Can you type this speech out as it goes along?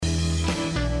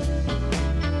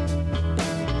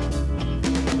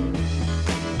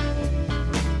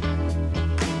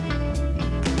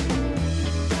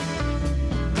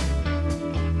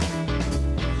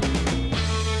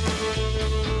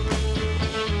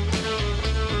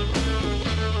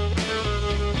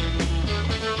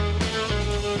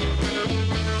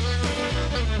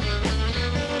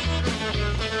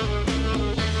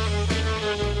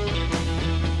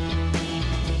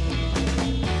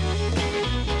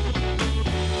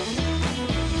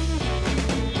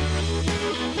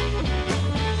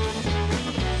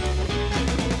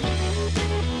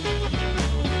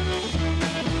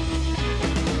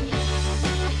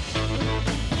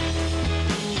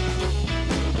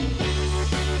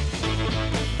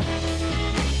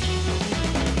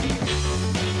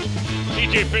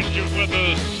TJ Pitcher with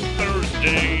us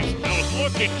Thursdays. I was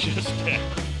looking just at,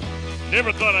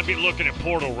 never thought I'd be looking at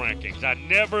portal rankings. I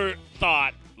never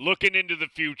thought, looking into the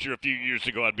future a few years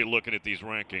ago, I'd be looking at these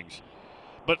rankings.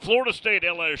 But Florida State,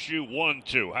 LSU,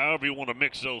 1-2, however you want to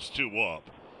mix those two up.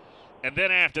 And then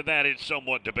after that, it's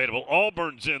somewhat debatable.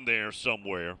 Auburn's in there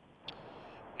somewhere.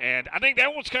 And I think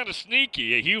that one's kind of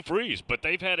sneaky, Hugh Freeze, but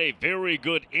they've had a very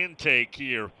good intake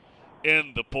here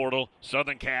in the portal.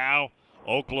 Southern Cal,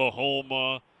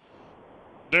 Oklahoma.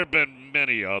 There have been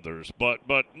many others, but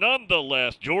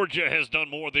nonetheless, Georgia has done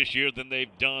more this year than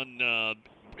they've done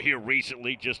here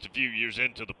recently, just a few years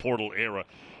into the portal era.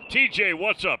 TJ,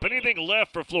 what's up? Anything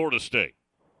left for Florida State?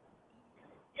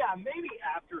 Yeah, maybe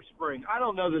after spring. I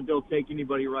don't know that they'll take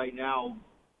anybody right now.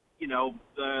 You know,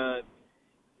 the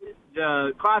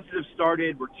classes have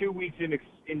started. We're 2 weeks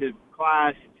into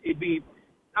class. It'd be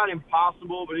not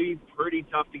impossible, but it'd be pretty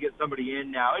tough to get somebody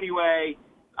in now. Anyway,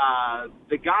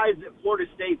 the guys that Florida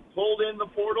State pulled in the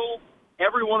portal,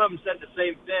 every one of them said the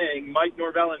same thing. Mike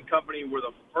Norvell and company were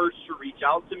the first to reach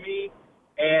out to me,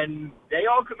 and they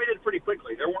all committed pretty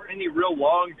quickly. There weren't any real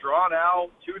long,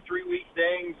 drawn-out 2-3 week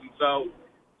things, and so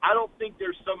I don't think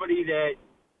there's somebody that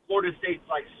Florida State's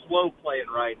like slow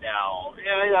playing right now.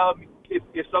 And,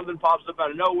 if something pops up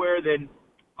out of nowhere, then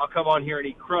I'll come on here and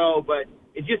eat crow, but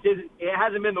it just isn't. It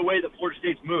hasn't been the way that Florida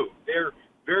State's moved. They're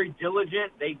very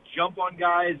diligent. They jump on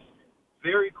guys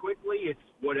very quickly. It's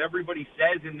what everybody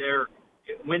says in their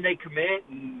when they commit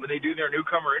and when they do their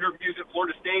newcomer interviews at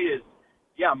Florida State is,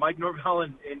 yeah, Mike Norvell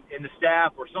and the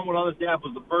staff or someone on the staff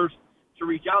was the first to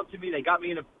reach out to me. They got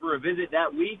me for a visit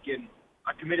that week, and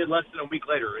I committed less than a week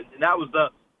later. And that was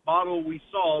the model we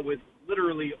saw with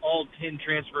literally all 10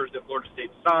 transfers that Florida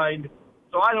State signed.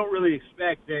 So I don't really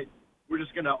expect that we're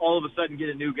just going to all of a sudden get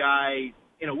a new guy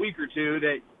in a week or two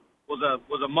that was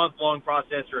a month-long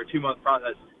process or a 2-month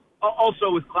process.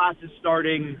 Also, with classes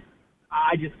starting,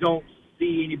 I just don't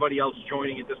see anybody else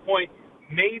joining at this point.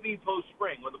 Maybe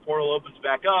post-spring when the portal opens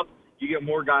back up, you get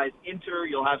more guys enter.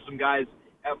 You'll have some guys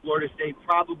at Florida State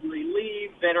probably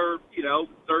leave that are,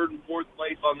 third and fourth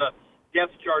place on the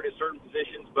depth chart at certain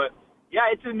positions. But, yeah,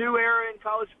 it's a new era in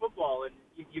college football. And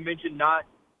you mentioned not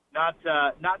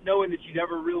knowing that you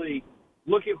never really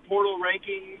look at portal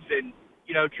rankings and,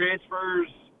 transfers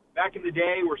back in the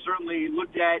day were certainly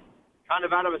looked at kind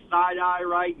of out of a side eye,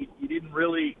 right? You didn't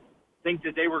really think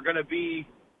that they were going to be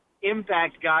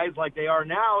impact guys like they are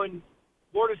now. And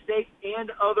Florida State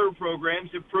and other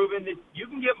programs have proven that you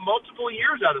can get multiple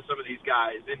years out of some of these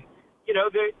guys. And,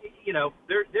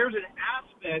 there's an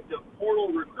aspect of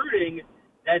portal recruiting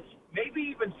that's maybe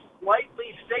even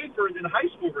slightly safer than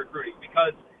high school recruiting,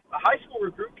 because a high school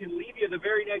recruit can leave you the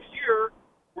very next year,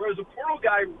 whereas a portal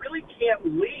guy really can't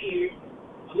leave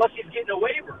unless he's getting a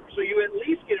waiver. So you at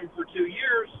least get him for 2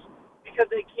 years because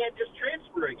they can't just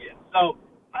transfer again. So,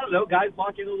 I don't know, guys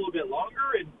lock in a little bit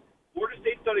longer, and Florida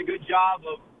State's done a good job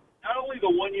of not only the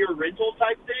one-year rental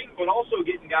type thing, but also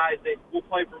getting guys that will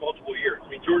play for multiple years. I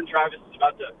mean, Jordan Travis is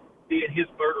about to be in his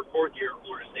third or fourth year at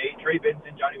Florida State. Trey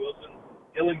Benson, Johnny Wilson,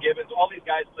 Dylan Gibbons, all these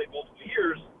guys played multiple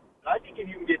years. And I think if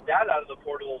you can get that out of the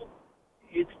portal,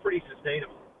 it's pretty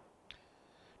sustainable.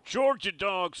 Georgia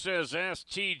Dog says, ask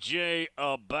TJ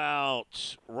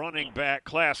about running back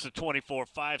class of 24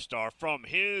 5-star from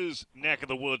his neck of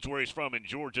the woods where he's from in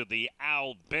Georgia, the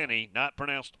Albany, not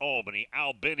pronounced Albany,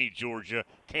 Albany, Georgia,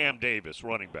 Cam Davis,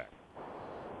 running back.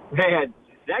 Man,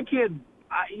 that kid,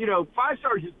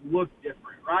 5-stars just look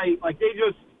different, right? Like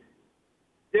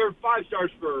they're 5 stars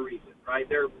for a reason, right?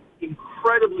 They're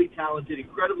incredibly talented,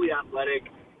 incredibly athletic,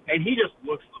 and he just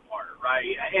looks the part,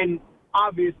 right? And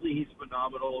obviously, he's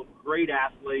phenomenal, great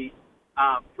athlete,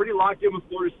 pretty locked in with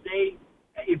Florida State.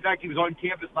 In fact, he was on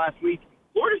campus last week.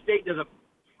 Florida State does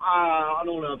I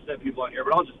don't want to upset people on here,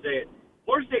 but I'll just say it.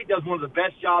 Florida State does one of the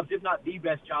best jobs, if not the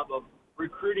best job, of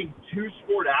recruiting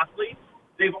two-sport athletes.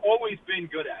 They've always been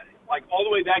good at it, like all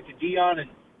the way back to Dion and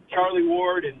Charlie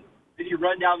Ward, and then you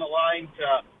run down the line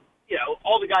to,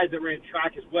 all the guys that ran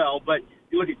track as well. But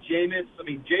you look at Jameis. I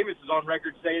mean, Jameis is on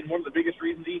record saying one of the biggest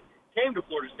reasons he came to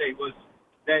Florida State was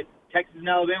that Texas and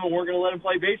Alabama weren't going to let him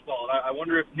play baseball. And I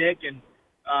wonder if Nick and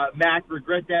Mac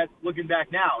regret that looking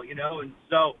back now, And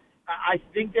so I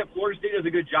think that Florida State does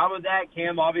a good job of that.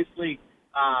 Cam, obviously,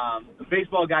 a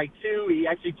baseball guy, too. He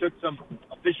actually took some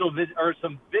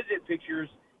some visit pictures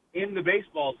in the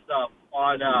baseball stuff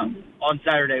on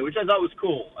Saturday, which I thought was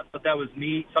cool. I thought that was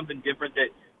neat, something different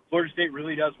that Florida State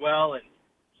really does well, and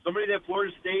somebody that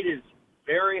Florida State is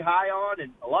very high on,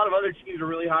 and a lot of other teams are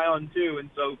really high on too. And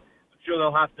so I'm sure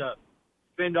they'll have to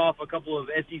fend off a couple of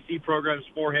SEC programs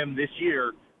for him this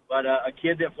year. But a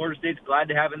kid that Florida State's glad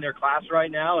to have in their class right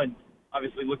now, and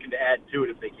obviously looking to add to it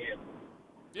if they can.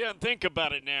 Yeah, and think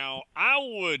about it now. I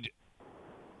would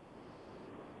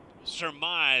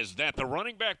surmise that the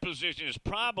running back position is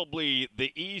probably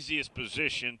the easiest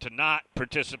position to not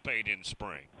participate in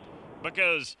spring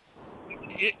because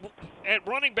at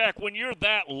running back, when you're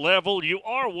that level, you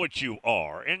are what you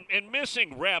are. And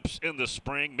missing reps in the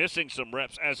spring, missing some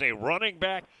reps as a running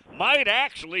back might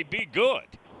actually be good.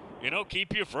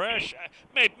 Keep you fresh.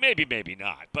 Maybe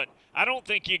not. But I don't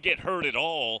think you get hurt at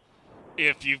all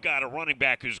if you've got a running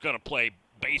back who's going to play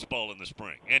baseball in the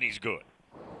spring, and he's good.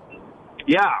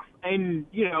 Yeah, and,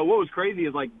 what was crazy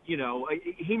is,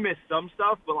 he missed some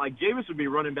stuff, but, Jameis would be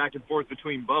running back and forth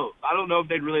between both. I don't know if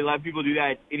they'd really let people do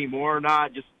that anymore or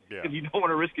not, just because you don't want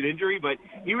to risk an injury, but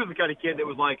he was the kind of kid that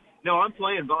was like, no, I'm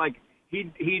playing, but,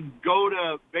 he'd go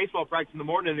to baseball practice in the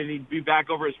morning, and then he'd be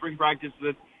back over at spring practice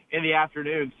in the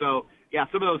afternoon. So, yeah,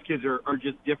 some of those kids are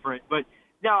just different. But,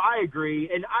 no, I agree,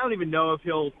 and I don't even know if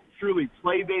he'll truly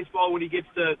play baseball when he gets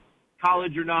to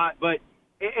college or not, but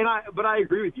I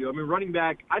agree with you. I mean, running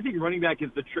back. I think running back is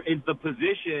the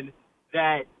position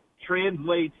that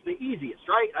translates the easiest,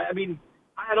 right? I mean,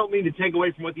 I don't mean to take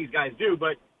away from what these guys do,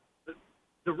 but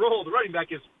the role of the running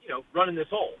back is running this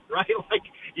hole, right?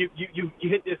 You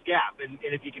hit this gap, and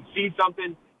if you can see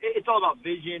something, it's all about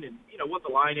vision and what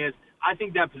the line is. I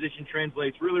think that position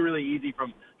translates really, really easy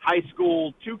from high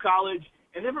school to college,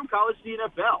 and then from college to the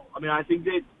NFL. I mean, I think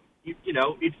that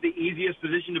it's the easiest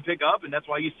position to pick up, and that's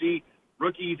why you see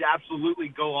rookies absolutely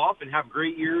go off and have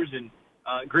great years and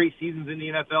great seasons in the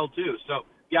NFL too. So,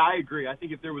 yeah, I agree. I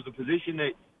think if there was a position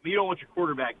that you don't want your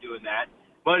quarterback doing that,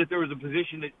 but if there was a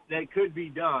position that could be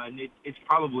done, it's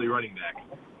probably running back.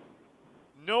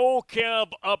 No Cab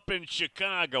up in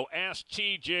Chicago. Ask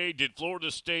TJ, did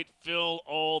Florida State fill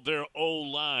all their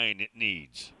O-line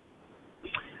needs?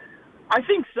 I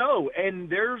think so. And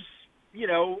there's,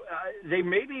 they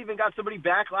maybe even got somebody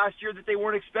back last year that they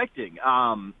weren't expecting.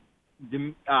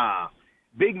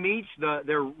 Big Meech,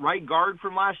 their right guard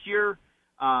from last year,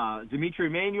 Dimitri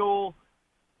Emanuel,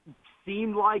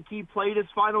 seemed like he played his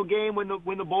final game when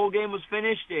the bowl game was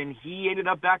finished, and he ended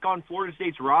up back on Florida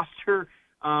State's roster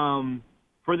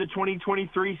for the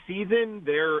 2023 season.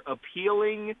 They're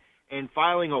appealing and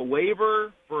filing a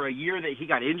waiver for a year that he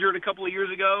got injured a couple of years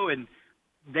ago, and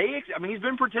he's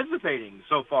been participating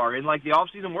so far in the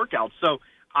off-season workouts. So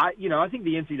I think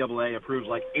the NCAA approves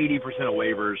 80% of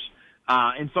waivers.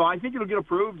 And so I think it'll get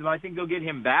approved, and I think they'll get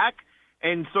him back.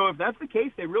 And so if that's the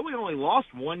case, they really only lost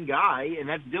one guy, and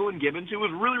that's Dylan Gibbons, who was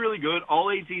really, really good, all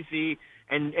ACC,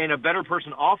 and a better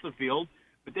person off the field.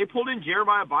 But they pulled in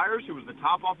Jeremiah Byers, who was the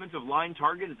top offensive line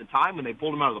target at the time when they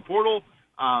pulled him out of the portal,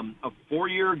 a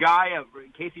 4-year guy,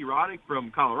 Casey Roddick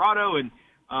from Colorado, and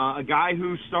a guy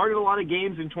who started a lot of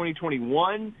games in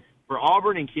 2021 for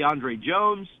Auburn, and Keandre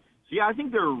Jones. So, yeah, I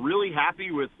think they're really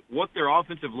happy with what their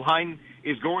offensive line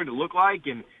is going to look like.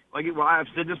 And, I've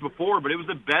said this before, but it was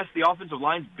the best the offensive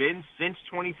line's been since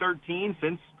 2013,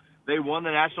 since they won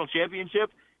the national championship.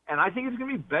 And I think it's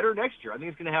going to be better next year. I think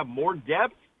it's going to have more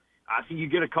depth. I think you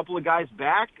get a couple of guys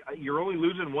back. You're only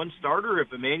losing one starter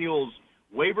if Emmanuel's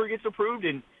waiver gets approved.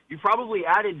 And you probably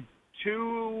added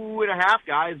 2.5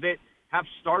 guys that have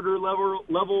starter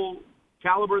level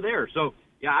caliber there. So,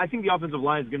 yeah, I think the offensive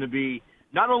line is going to be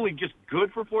not only just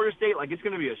good for Florida State, it's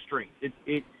going to be a strength.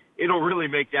 It'll really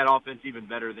make that offense even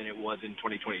better than it was in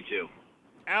 2022.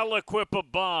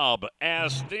 Aliquippa Bob,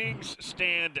 as things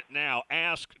stand now,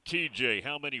 ask TJ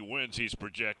how many wins he's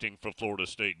projecting for Florida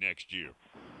State next year.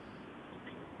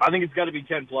 I think it's got to be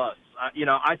 10+.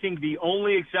 I think the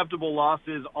only acceptable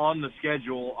losses on the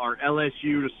schedule are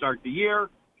LSU to start the year.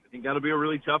 I think that'll be a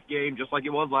really tough game, just like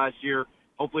it was last year.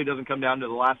 Hopefully it doesn't come down to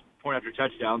the last point after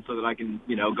touchdown so that I can,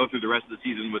 go through the rest of the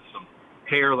season with some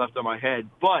hair left on my head.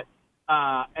 But,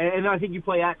 and I think you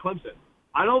play at Clemson.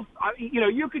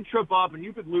 You could trip up and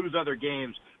you could lose other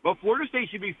games, but Florida State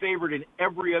should be favored in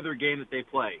every other game that they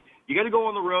play. You got to go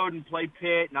on the road and play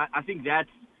Pitt, and I think that's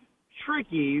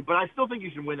tricky, but I still think you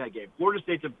should win that game. Florida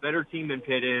State's a better team than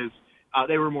Pitt is.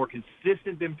 They were more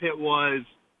consistent than Pitt was.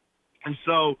 And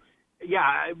so,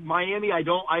 yeah, Miami,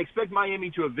 I expect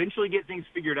Miami to eventually get things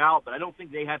figured out, but I don't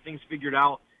think they have things figured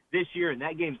out this year, and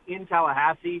that game's in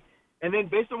Tallahassee. And then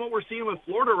based on what we're seeing with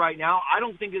Florida right now, I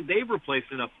don't think that they've replaced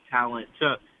enough talent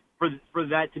for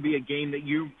that to be a game that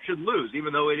you should lose,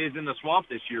 even though it is in the Swamp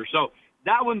this year. So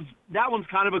that one's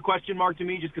kind of a question mark to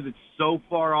me just because it's so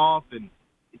far off, and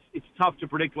it's tough to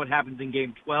predict what happens in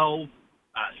Game 12,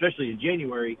 especially in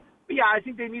January. But, yeah, I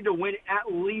think they need to win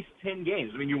at least 10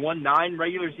 games. I mean, you won 9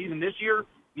 regular season this year.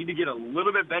 You need to get a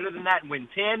little bit better than that and win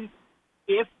 10.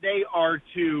 If they are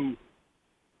to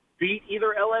beat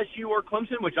either LSU or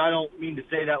Clemson, which I don't mean to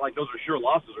say that like those are sure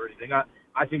losses or anything.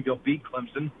 I think they'll beat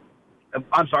Clemson.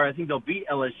 I'm sorry, I think they'll beat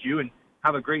LSU and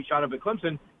have a great shot up at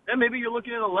Clemson. Then maybe you're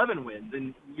looking at 11 wins,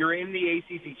 and you're in the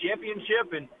ACC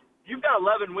championship, and you've got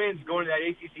 11 wins going to that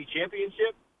ACC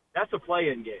championship. That's a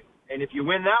play-in game. And if you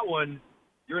win that one,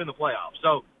 you're in the playoffs.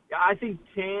 So yeah, I think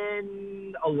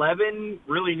 10-11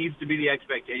 really needs to be the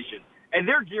expectation. And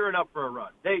they're gearing up for a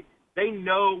run. They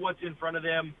know what's in front of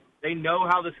them. They know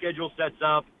how the schedule sets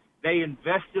up. They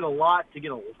invested a lot to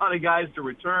get a lot of guys to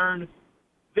return.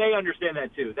 They understand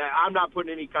that too. That I'm not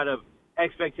putting any kind of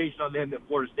expectation on them that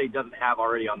Florida State doesn't have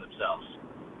already on themselves.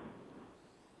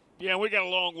 Yeah, we got a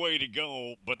long way to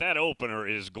go, but that opener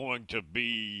is going to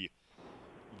be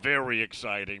very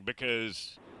exciting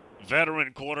because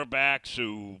veteran quarterbacks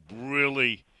who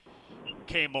really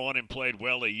came on and played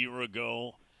well a year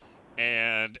ago,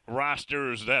 and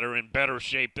rosters that are in better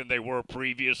shape than they were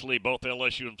previously, both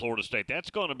LSU and Florida State. That's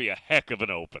going to be a heck of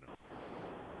an opener.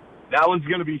 That one's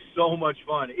going to be so much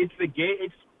fun. It's the game.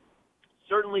 It's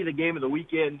certainly the game of the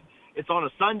weekend. It's on a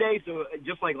Sunday, so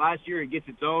just like last year, it gets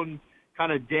its own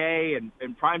kind of day and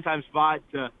primetime spot.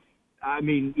 That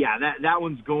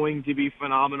one's going to be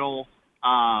phenomenal.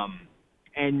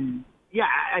 And yeah,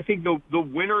 I think the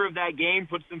winner of that game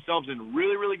puts themselves in a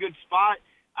really, really good spot.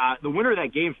 The winner of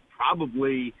that game is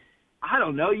probably, I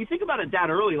don't know, you think about it that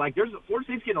early, like Florida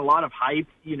State's getting a lot of hype,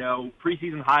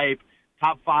 preseason hype,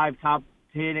 top 5, top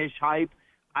 10-ish hype.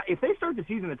 If they start the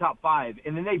season in the top 5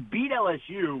 and then they beat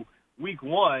LSU week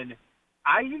 1,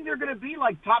 I think they're going to be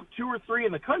like top 2 or 3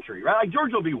 in the country, right? Like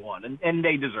Georgia will be 1, and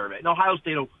they deserve it. And Ohio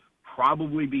State will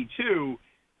probably be 2.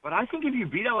 But I think if you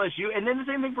beat LSU, and then the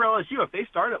same thing for LSU, if they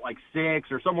start at like 6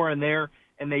 or somewhere in there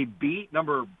and they beat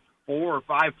number 4 or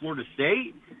 5 Florida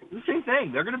State, it's the same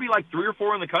thing. They're going to be like 3 or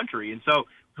 4 in the country. And so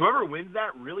whoever wins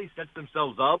that really sets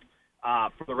themselves up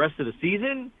for the rest of the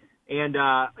season. And,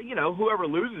 whoever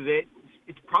loses it,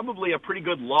 it's probably a pretty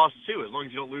good loss too, as long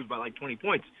as you don't lose by like 20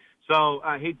 points. So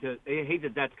I hate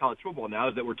that that's college football now,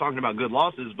 is that we're talking about good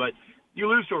losses, but you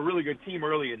lose to a really good team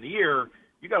early in the year,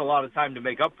 you got a lot of time to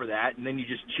make up for that, and then you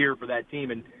just cheer for that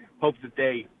team and hope that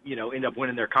they, end up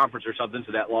winning their conference or something,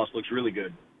 so that loss looks really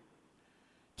good.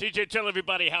 TJ, tell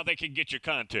everybody how they can get your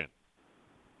content.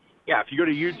 Yeah, if you go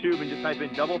to YouTube and just type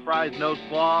in Double Fries No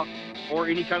Slaw or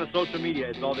any kind of social media,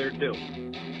 it's all there too.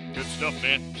 Good stuff,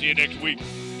 man. See you next week.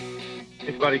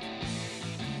 Thanks, buddy.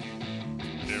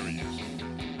 There he is.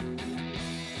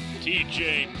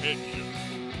 TJ Pitcher.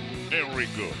 Very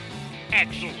good.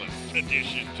 Excellent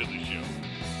addition to the show.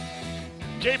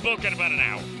 J-Book in about an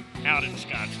hour out in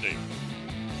Scottsdale.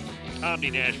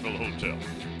 Omni Nashville Hotel.